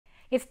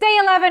It's day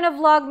 11 of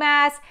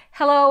Vlogmas.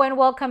 Hello and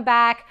welcome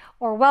back,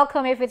 or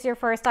welcome if it's your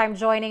first time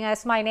joining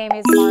us. My name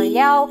is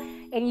Marielle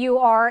and you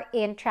are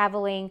in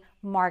Traveling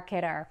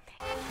Marketer.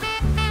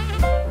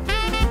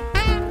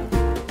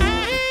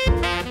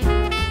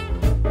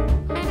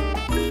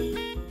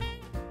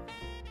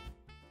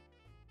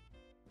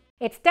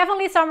 It's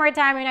definitely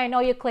summertime and I know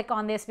you click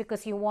on this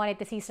because you wanted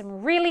to see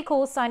some really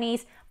cool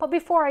sunnies. But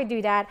before I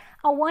do that,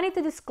 I wanted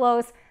to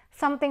disclose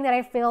something that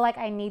I feel like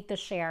I need to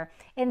share,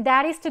 and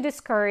that is to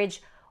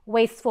discourage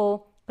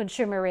wasteful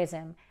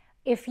consumerism.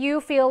 If you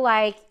feel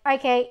like,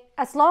 okay,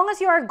 as long as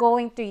you are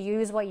going to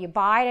use what you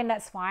buy, then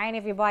that's fine.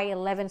 If you buy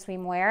 11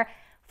 swimwear,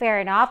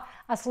 fair enough,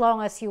 as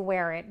long as you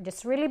wear it.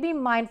 Just really be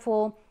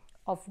mindful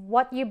of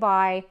what you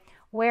buy,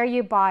 where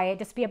you buy it,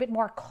 just be a bit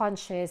more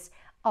conscious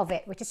of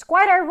it, which is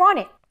quite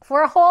ironic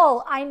for a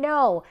haul, I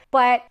know,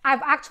 but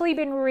I've actually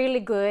been really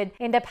good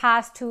in the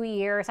past 2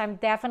 years. I'm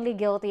definitely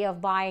guilty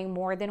of buying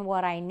more than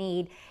what I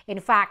need. In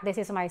fact, this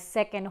is my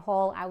second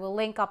haul. I will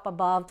link up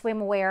above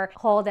swimwear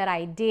haul that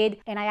I did,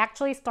 and I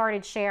actually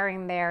started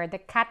sharing there the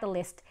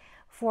catalyst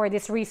for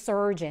this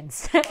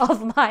resurgence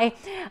of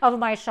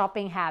my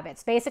shopping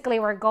habits. Basically,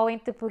 we're going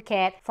to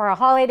Phuket for a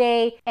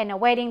holiday and a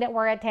wedding that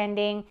we're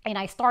attending, and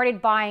I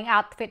started buying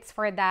outfits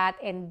for that,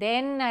 and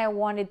then I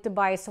wanted to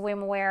buy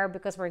swimwear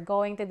because we're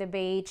going to the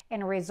beach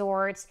and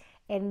resorts.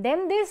 And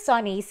then these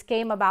sunnies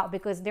came about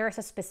because there's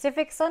a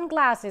specific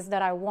sunglasses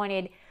that I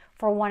wanted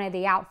for one of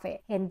the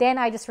outfits. And then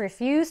I just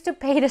refused to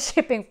pay the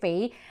shipping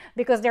fee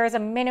because there's a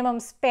minimum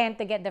spend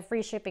to get the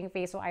free shipping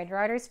fee. So I'd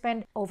rather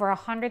spend over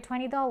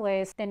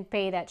 $120 than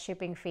pay that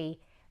shipping fee.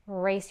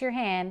 Raise your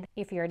hand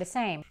if you're the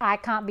same. I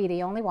can't be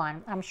the only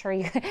one. I'm sure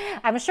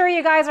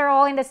you guys are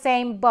all in the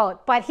same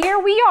boat. But here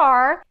we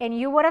are, and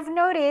you would have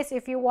noticed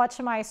if you watch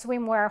my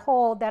swimwear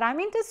haul that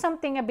I'm into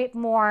something a bit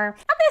more,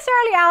 not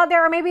necessarily out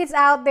there, or maybe it's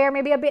out there,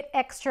 maybe a bit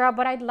extra,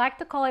 but I'd like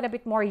to call it a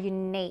bit more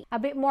unique, a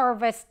bit more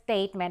of a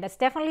statement. That's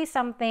definitely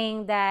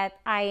something that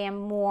I am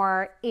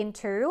more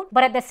into,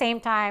 but at the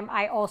same time,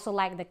 I also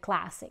like the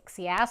classics,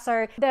 yeah?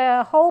 So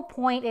the whole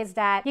point is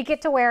that you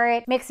get to wear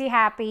it, makes you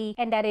happy,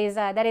 and that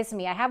is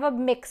me. I have a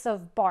mix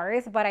of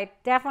both, but I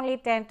definitely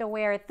tend to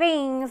wear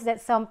things that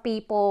some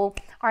people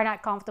are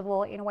not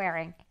comfortable in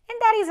wearing. And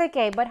that is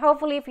okay, but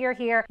hopefully if you're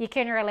here, you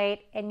can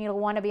relate and you'll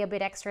want to be a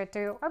bit extra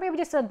too, or maybe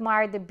just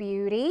admire the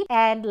beauty.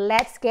 And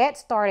let's get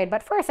started.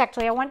 But first,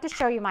 actually, I want to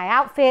show you my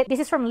outfit. This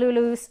is from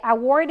Lulu's. I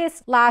wore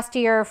this last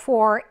year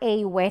for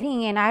a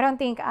wedding, and I don't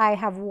think I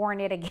have worn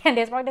it again.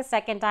 This is probably the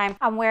second time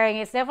I'm wearing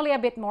it. It's definitely a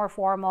bit more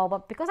formal,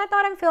 but because I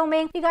thought I'm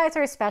filming, you guys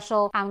are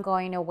special, I'm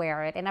going to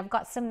wear it. And I've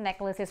got some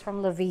necklaces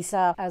from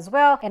Lovisa as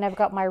well, and I've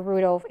got my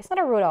Rudolph. It's not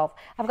a Rudolph.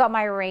 I've got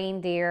my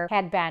reindeer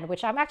headband,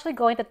 which I'm actually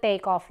going to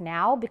take off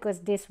now because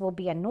this will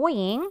be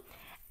annoying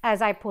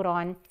as I put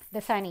on the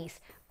sunnies.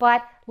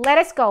 But let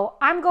us go.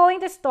 I'm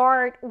going to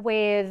start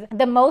with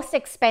the most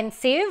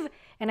expensive,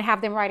 and I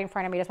have them right in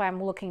front of me, that's why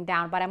I'm looking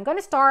down, but I'm going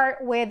to start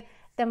with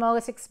the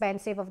most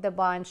expensive of the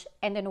bunch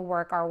and then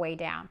work our way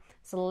down.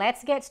 So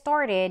let's get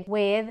started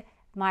with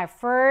my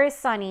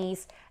first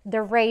sunnies,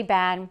 the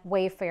Ray-Ban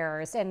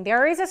Wayfarers. And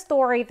there is a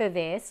story to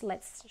this.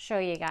 Let's show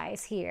you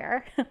guys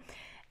here.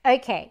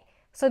 Okay.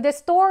 So the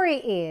story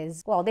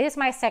is, well, this is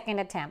my second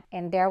attempt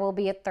and there will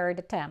be a third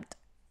attempt,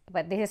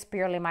 but this is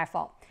purely my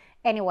fault.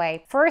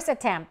 Anyway, first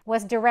attempt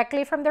was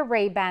directly from the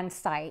Ray-Ban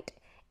site,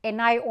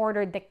 and I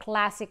ordered the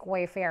classic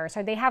Wayfarer.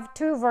 So they have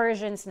two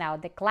versions now,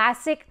 the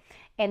classic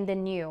and the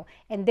new.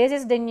 And this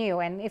is the new.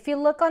 And if you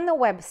look on the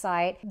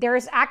website,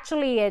 there's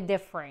actually a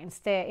difference.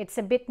 It's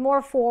a bit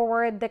more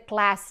forward, the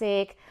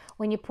classic.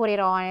 When you put it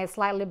on, it's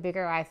slightly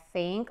bigger, I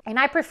think. And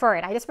I prefer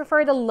it. I just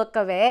prefer the look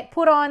of it.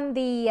 Put on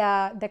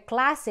the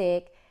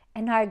classic,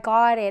 and I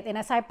got it. And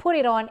as I put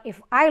it on, if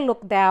I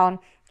look down,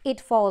 it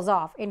falls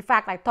off. In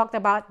fact, I talked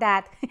about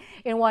that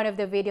in one of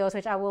the videos,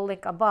 which I will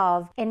link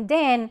above. And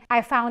then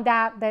I found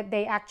out that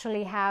they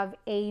actually have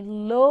a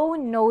low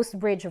nose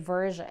bridge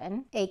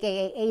version,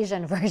 aka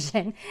Asian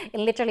version.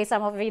 And literally,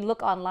 some of you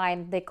look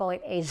online, they call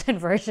it Asian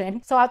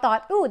version. So I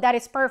thought, ooh, that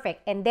is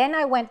perfect. And then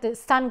I went to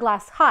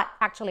Sunglass Hut,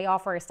 actually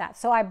offers that.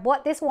 So I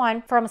bought this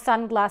one from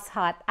Sunglass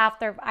Hut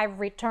after I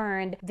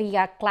returned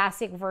the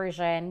classic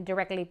version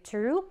directly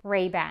to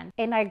Ray-Ban.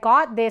 And I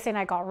got this and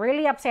I got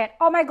really upset.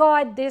 Oh my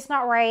God, this is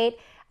not right.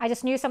 I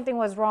just knew something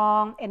was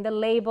wrong, and the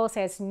label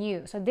says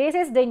new. So this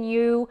is the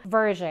new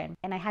version,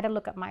 and I had to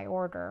look at my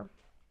order.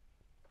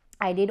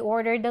 I did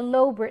order the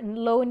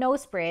low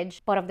nose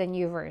bridge, but of the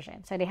new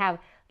version. So they have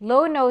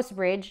low nose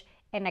bridge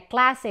and a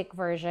classic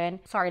version.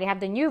 Sorry, they have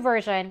the new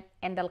version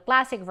and the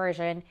classic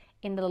version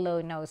in the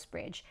low nose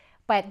bridge.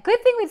 But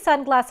good thing with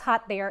Sunglass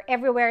Hut, they are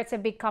everywhere. It's a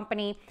big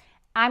company.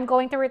 I'm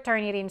going to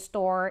return it in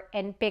store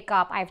and pick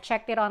up. I've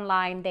checked it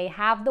online. They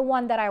have the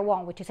one that I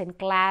want, which is in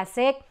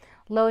classic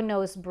low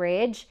nose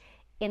bridge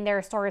in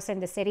their stores in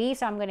the city.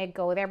 So I'm going to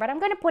go there, but I'm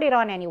going to put it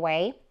on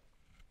anyway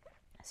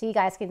so you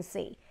guys can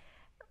see.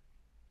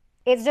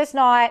 It's just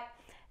not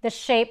the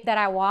shape that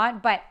I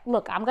want, but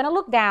look, I'm going to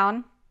look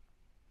down.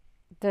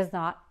 Does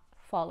not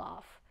fall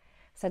off.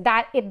 So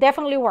that it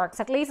definitely works.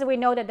 At least we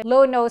know that the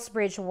low nose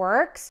bridge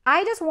works.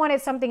 I just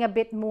wanted something a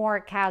bit more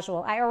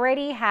casual. I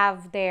already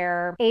have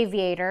their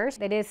aviators.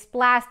 It is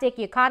plastic.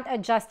 You can't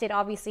adjust it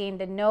obviously in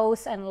the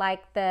nose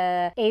unlike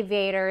the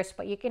aviators,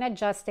 but you can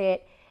adjust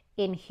it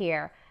in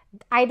here.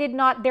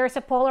 There's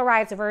a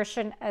polarized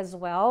version as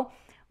well,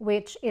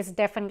 which is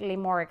definitely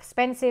more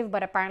expensive,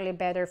 but apparently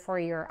better for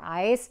your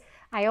eyes.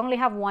 I only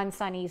have one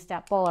Sunnies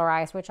that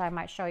polarized, which I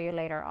might show you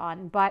later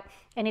on.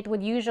 And it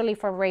would usually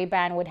for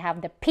Ray-Ban would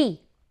have the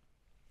P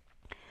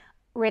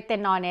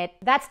written on it.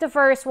 That's the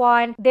first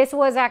one. This is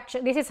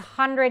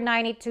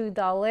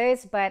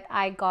 $192, but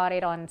I got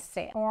it on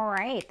sale. All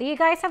right, do you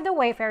guys have the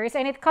Wayfarers?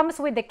 And it comes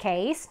with the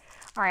case.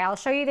 All right, I'll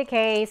show you the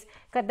case.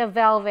 Got the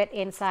velvet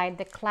inside,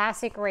 the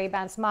classic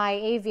Ray-Bans. My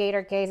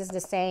aviator case is the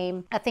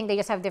same. I think they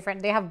just have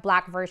they have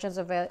black versions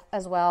of it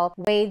as well.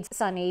 Wade's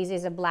Sunnies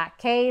is a black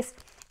case,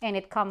 and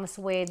it comes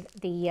with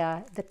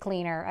the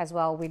cleaner as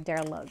well with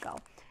their logo.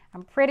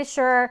 I'm pretty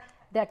sure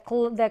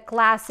the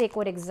classic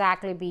would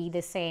exactly be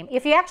the same.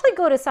 If you actually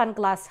go to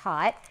Sunglass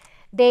Hut,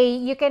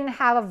 you can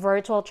have a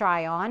virtual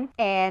try on,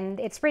 and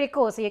it's pretty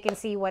cool, so you can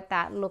see what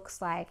that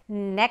looks like.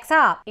 Next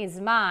up is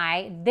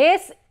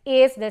this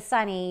is the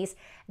Sunnies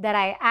that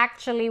I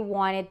actually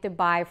wanted to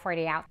buy for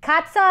the out.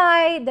 Cat's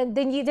eye,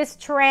 this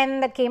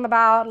trend that came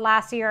about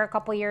last year, a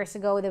couple years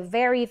ago, the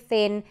very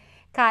thin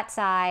cat's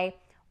eye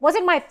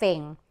wasn't my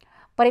thing.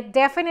 But it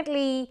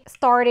definitely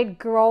started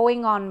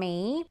growing on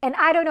me. And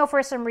I don't know,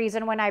 for some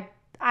reason, when I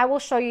will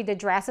show you the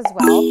dress as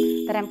well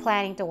that I'm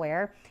planning to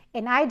wear.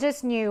 And I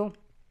just knew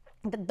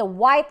that the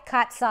white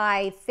cat's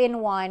eye thin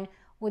one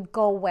would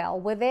go well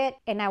with it,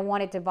 and I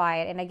wanted to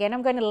buy it. And again,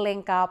 I'm going to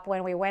link up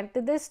when we went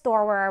to this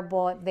store where I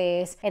bought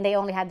this, and they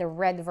only had the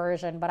red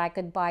version, but I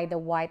could buy the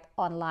white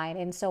online,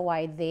 and so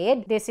I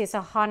did. This is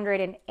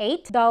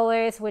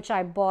 $108, which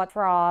I bought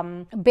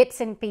from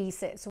Bits and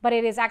Pieces, but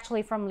it is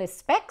actually from Les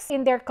Specs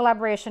in their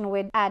collaboration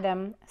with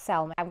Adam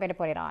Selman. I'm going to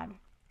put it on.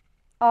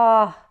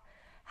 Oh,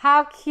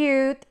 how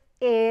cute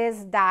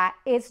is that?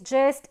 It's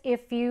just,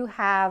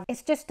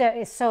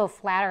 it's so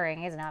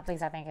flattering, isn't it? At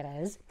least I think it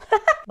is.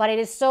 But it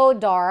is so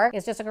dark.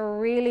 It's just like a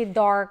really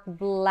dark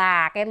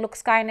black. It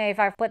looks kind of, if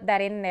I put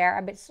that in there,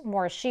 a bit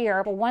more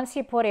sheer. But once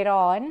you put it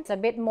on, it's a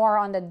bit more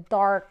on the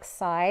dark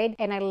side.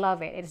 And I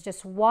love it. It's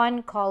just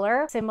one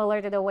color,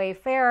 similar to the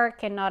Wayfarer.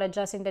 Cannot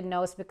adjust in the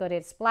nose because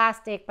it's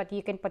plastic, but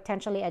you can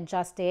potentially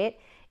adjust it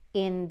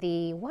in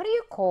the, what do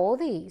you call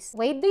these?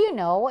 Wait, do you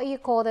know what you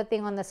call the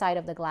thing on the side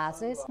of the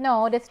glasses?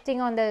 No, this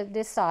thing on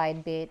this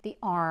side bit, the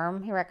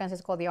arm. He reckons it's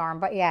called the arm,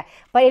 but yeah.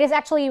 But it is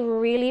actually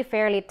really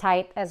fairly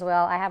tight as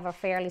well. I have a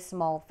fairly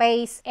small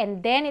face.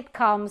 And then it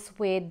comes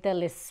with the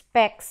Les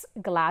Specs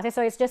glasses.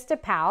 So it's just a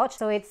pouch.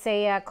 So it's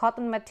a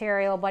cotton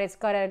material, but it's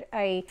got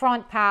a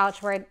front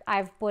pouch where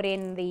I've put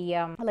in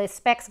the Les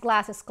Specs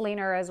glasses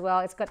cleaner as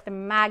well. It's got the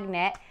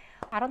magnet.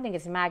 I don't think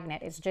it's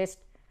magnet. It's just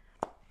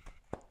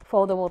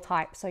foldable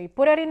type. So you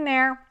put it in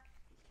there,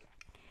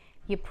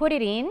 you put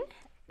it in,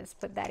 let's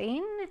put that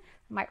in,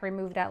 might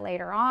remove that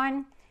later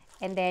on,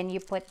 and then you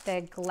put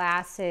the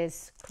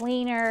glasses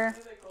cleaner. What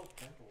are they called?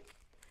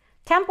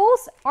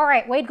 Temples? All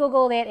right, Wade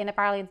googled it, and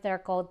apparently they're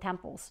called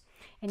temples.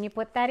 And you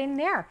put that in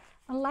there.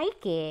 I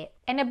like it.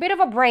 And a bit of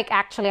a break,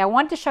 actually. I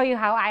want to show you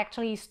how I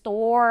actually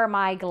store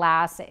my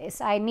glasses.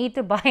 Now I need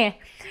to buy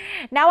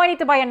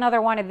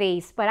another one of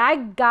these, but I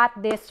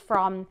got this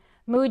from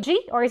Muji,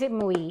 or is it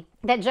Mui?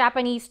 That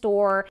Japanese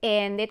store,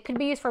 and it could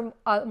be used for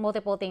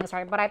multiple things,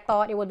 right? But I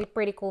thought it would be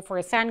pretty cool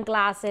for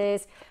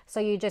sunglasses. So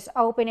you just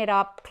open it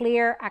up,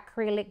 clear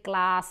acrylic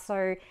glass.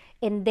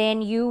 And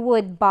then you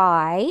would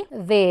buy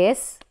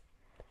this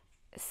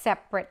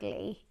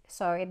separately.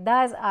 So it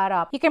does add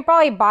up. You can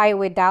probably buy it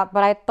without,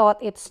 but I thought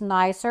it's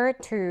nicer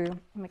to,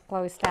 let me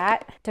close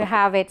that, to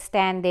have it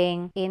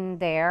standing in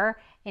there.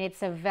 And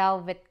it's a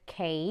velvet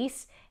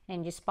case.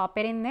 And just pop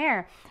it in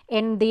there.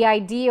 And the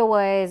idea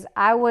was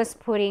I was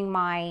putting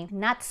my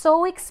not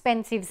so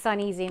expensive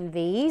Sunnies in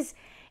these,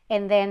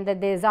 and then the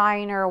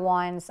designer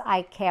ones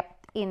I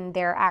kept in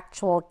their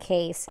actual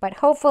case. But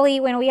hopefully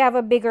when we have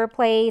a bigger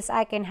place,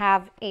 I can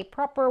have a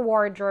proper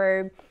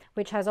wardrobe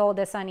which has all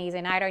the Sunnies,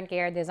 and I don't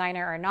care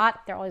designer or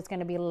not, they're always going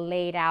to be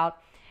laid out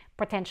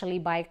potentially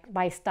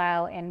by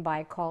style and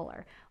by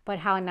color. But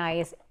how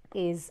nice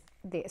is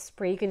this?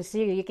 You can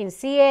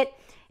see it.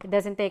 It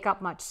doesn't take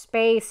up much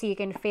space. You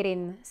can fit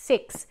in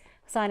 6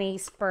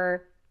 Sunnies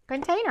per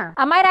container.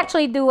 I might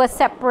actually do a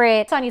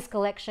separate Sunnies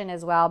collection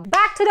as well.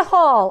 Back to the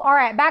haul. All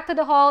right, back to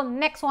the haul.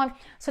 Next one.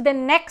 So the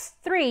next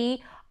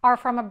 3 are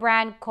from a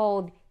brand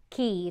called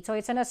Key. So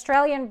it's an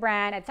Australian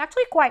brand. It's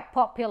actually quite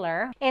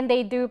popular, and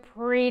they do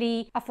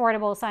pretty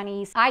affordable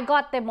Sunnies. I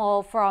got them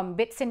all from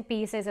Bits and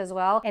Pieces as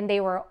well, and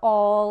they were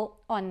all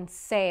on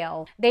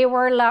sale. They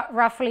were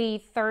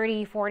roughly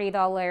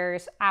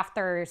 $30–40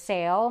 after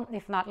sale,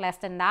 if not less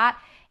than that.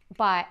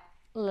 But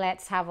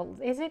let's have a,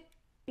 is it?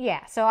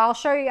 Yeah, so I'll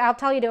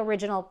tell you the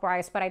original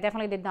price, but I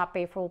definitely did not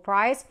pay full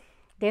price.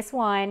 This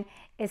one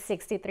is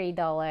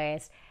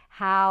 $63.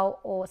 How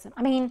awesome.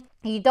 I mean,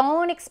 you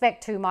don't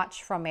expect too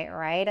much from it,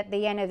 right? At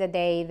the end of the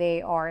day,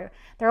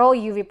 they're all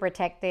UV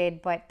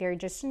protected, but they're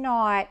just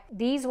not,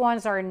 these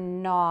ones are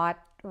not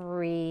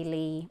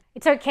really,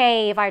 it's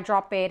okay if I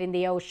drop it in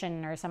the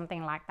ocean or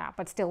something like that,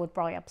 but still would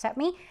probably upset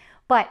me.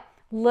 But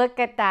look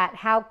at that,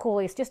 how cool.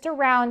 It's just a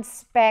round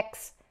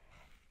specs.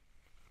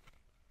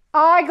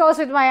 Oh, it goes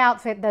with my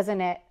outfit,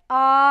 doesn't it?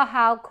 Oh,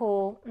 how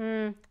cool.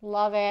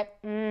 Love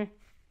it.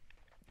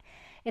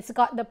 It's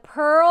got the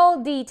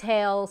pearl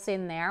details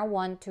in there,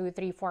 1, 2,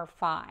 3, 4,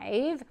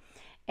 5.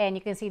 And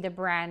you can see the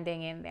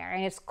branding in there.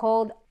 And it's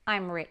called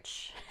I'm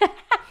Rich,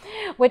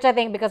 which I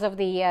think because of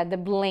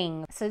the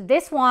bling. So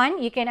this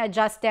one, you can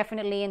adjust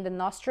definitely in the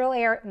nostril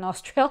area, in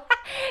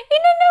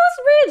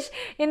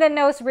the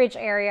nose bridge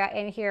area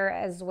in here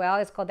as well.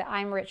 It's called the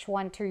I'm Rich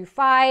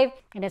 125,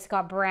 and it's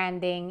got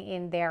branding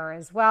in there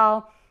as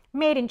well.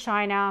 Made in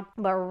China,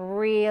 but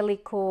really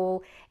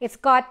cool. It's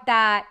got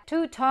that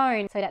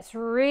two-tone, so that's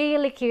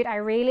really cute. I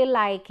really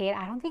like it.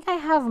 I don't think I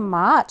have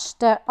much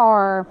that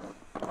are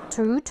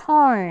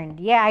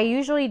two-toned. Yeah, I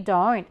usually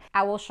don't.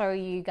 I will show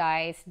you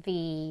guys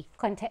the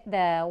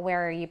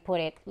where you put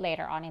it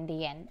later on in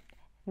the end.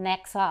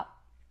 Next up,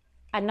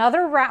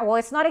 another round. Well,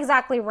 it's not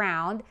exactly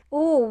round.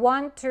 Ooh,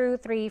 1, 2,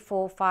 3,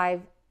 4,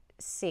 5,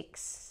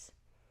 6.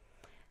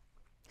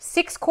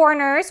 6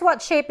 corners.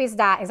 What shape is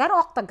that? Is that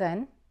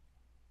octagon?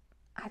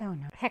 I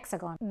don't know.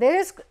 Hexagon.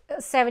 This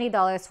is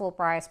 $70 full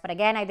price, but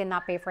again, I did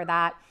not pay for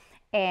that.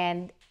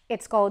 And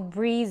it's called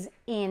Breeze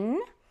In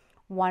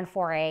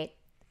 148.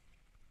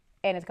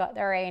 And it's got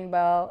the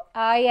rainbow.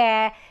 Oh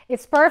yeah.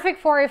 It's perfect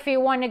for if you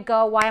want to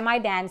go, why am I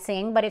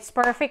dancing? But it's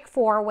perfect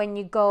for when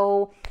you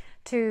go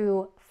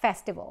to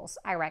festivals,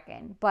 I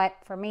reckon. But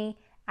for me,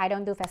 I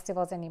don't do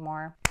festivals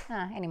anymore.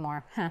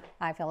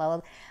 I feel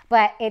old.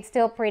 But it's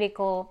still pretty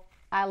cool.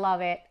 I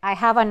love it. I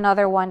have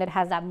another one that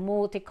has that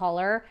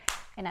multicolor.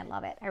 And I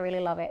love it. I really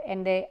love it.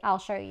 And I'll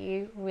show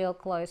you real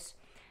close.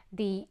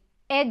 The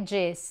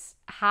edges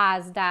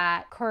has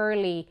that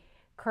curly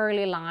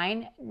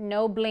line.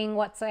 No bling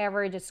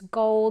whatsoever. Just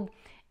gold.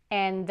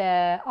 And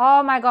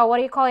oh my God, what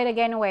do you call it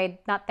again? Wait,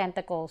 not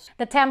tentacles.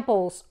 The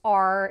temples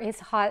are,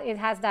 it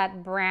has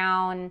that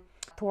brown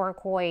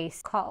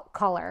turquoise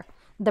color.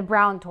 The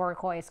brown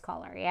turquoise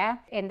color, yeah?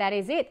 And that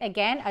is it.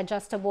 Again,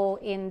 adjustable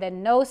in the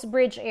nose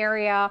bridge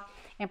area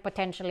and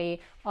potentially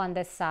on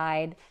the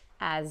side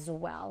as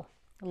well.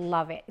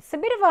 Love it. It's a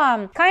bit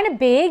of kind of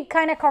big,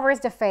 kind of covers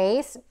the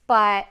face,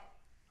 but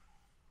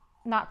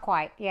not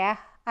quite. Yeah,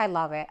 I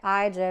love it.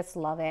 I just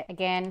love it.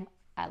 Again,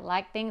 I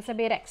like things a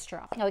bit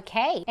extra.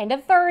 Okay, and the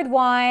third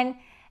one,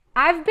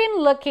 I've been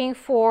looking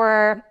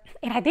for,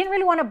 and I didn't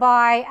really want to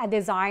buy a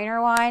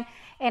designer one,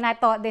 and I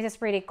thought this is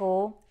pretty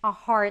cool. A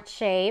heart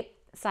shape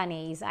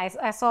sunnies.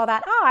 I saw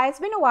that. It's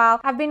been a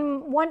while. I've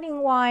been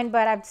wanting one,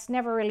 but I've just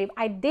never really.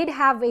 I did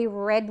have a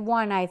red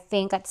one, I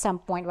think, at some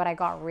point, but I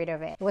got rid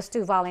of it. It was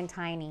too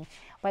Valentine-y.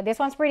 But this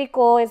one's pretty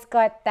cool. It's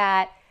got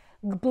that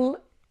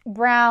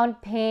brown,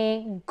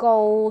 pink,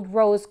 gold,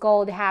 rose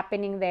gold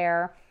happening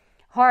there.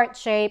 Heart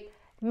shape,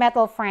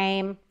 metal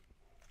frame.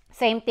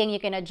 Same thing, you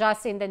can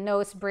adjust in the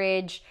nose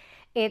bridge.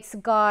 It's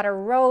got a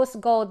rose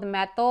gold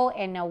metal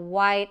and a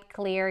white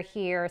clear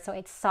here, so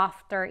it's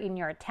softer in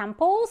your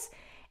temples.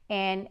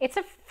 And it's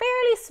a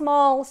fairly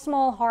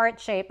small heart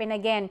shape. And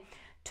again,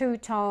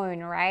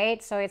 two-tone,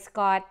 right? So it's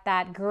got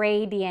that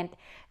gradient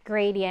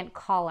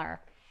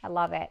color. I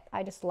love it.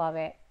 I just love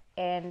it.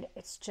 And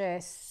it's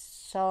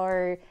just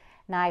so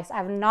nice.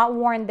 I've not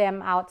worn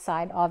them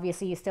outside.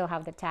 Obviously, you still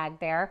have the tag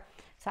there.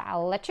 So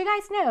I'll let you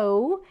guys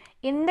know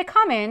in the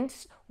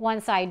comments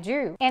once I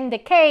do. And the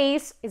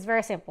case is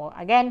very simple.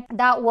 Again,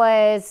 that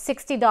was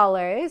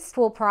 $60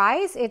 full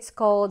price. It's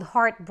called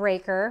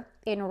Heartbreaker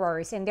in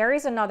Rose. And there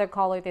is another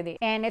color to this.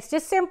 And it's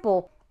just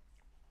simple.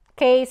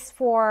 Case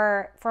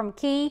from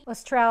Key,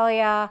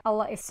 Australia.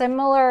 A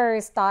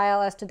similar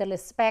style as to the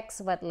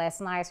specs, but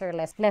less nicer,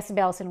 less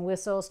bells and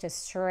whistles,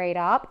 just straight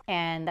up.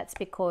 And that's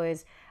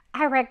because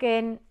I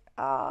reckon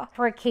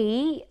for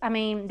Key, I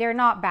mean, they're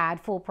not bad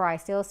full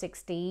price, still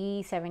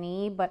 60,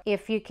 70, but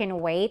if you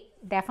can wait,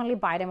 definitely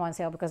buy them on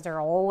sale because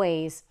they're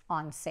always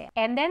on sale.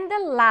 And then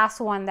the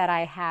last one that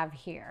I have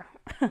here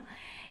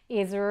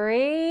is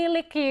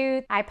really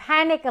cute. I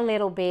panicked a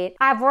little bit.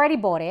 I've already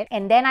bought it,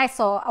 and then I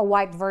saw a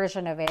white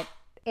version of it,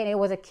 and it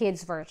was a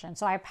kid's version.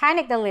 So I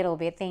panicked a little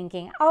bit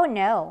thinking, oh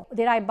no,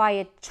 did I buy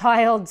a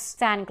child's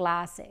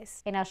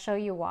sunglasses? And I'll show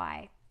you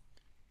why.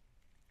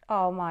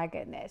 Oh my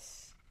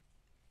goodness.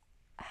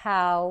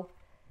 How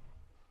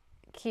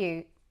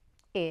cute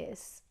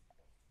is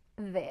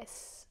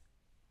this?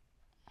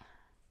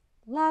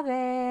 Love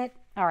it.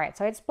 All right,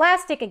 so it's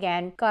plastic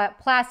again. Got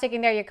plastic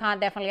in there. You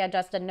can't definitely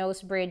adjust the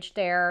nose bridge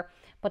there.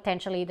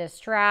 Potentially the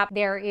strap.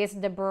 There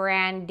is the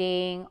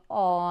branding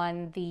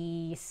on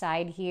the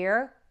side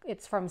here.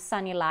 It's from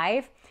Sunny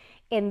Life.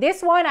 In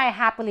this one, I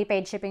happily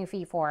paid shipping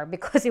fee for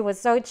because it was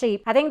so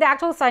cheap. I think the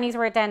actual sunnies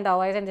were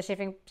 $10 and the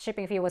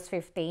shipping fee was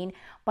 $15,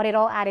 but it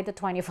all added to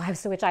 $25,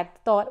 so which I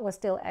thought was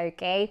still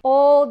okay.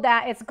 All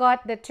that, it's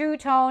got the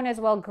two-tone as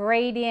well,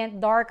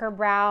 gradient, darker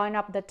brown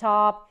up the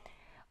top,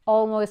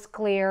 almost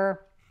clear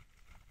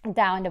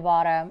down the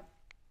bottom.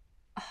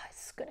 Oh,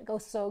 it's gonna go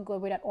so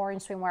good with that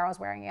orange swimwear I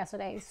was wearing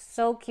yesterday.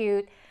 So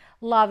cute.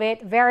 Love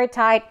it. Very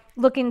tight.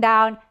 Looking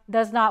down,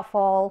 does not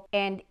fall,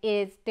 and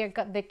the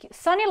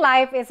Sunny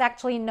Life is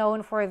actually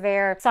known for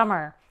their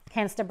summer,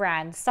 hence the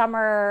brand,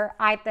 summer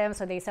items.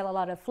 So they sell a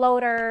lot of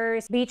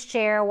floaters, beach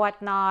chair,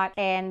 whatnot,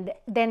 and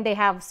then they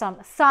have some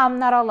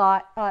not a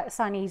lot,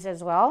 sunnies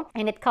as well.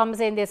 And it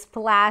comes in this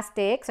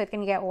plastic, so it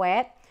can get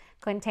wet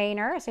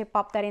container. So you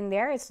pop that in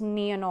there. It's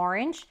neon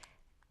orange.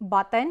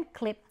 Button,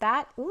 clip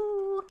that.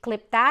 Ooh,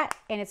 clip that,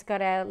 and it's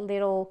got a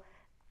little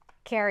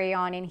carry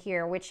on in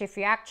here, which if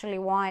you actually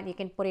want, you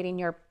can put it in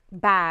your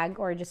bag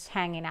or just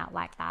hanging out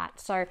like that.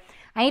 So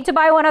I need to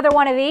buy another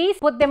one of these,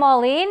 put them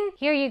all in.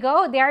 Here you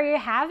go. There you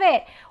have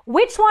it.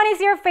 Which one is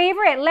your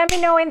favorite? Let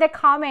me know in the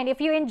comment if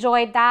you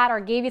enjoyed that or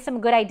gave you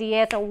some good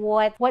ideas of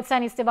what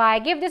sunnies to buy.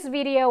 Give this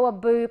video a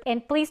boop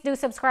and please do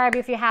subscribe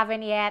if you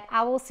haven't yet.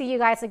 I will see you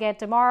guys again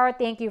tomorrow.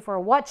 Thank you for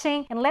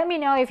watching, and let me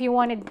know if you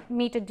wanted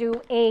me to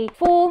do a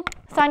full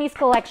sunnies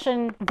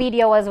collection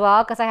video as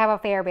well, because I have a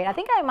fair bit. I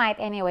think I might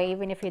anyway,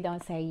 even if you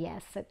don't say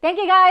yes. So thank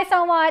you guys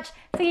so much.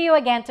 See you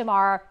again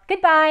tomorrow.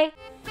 Goodbye.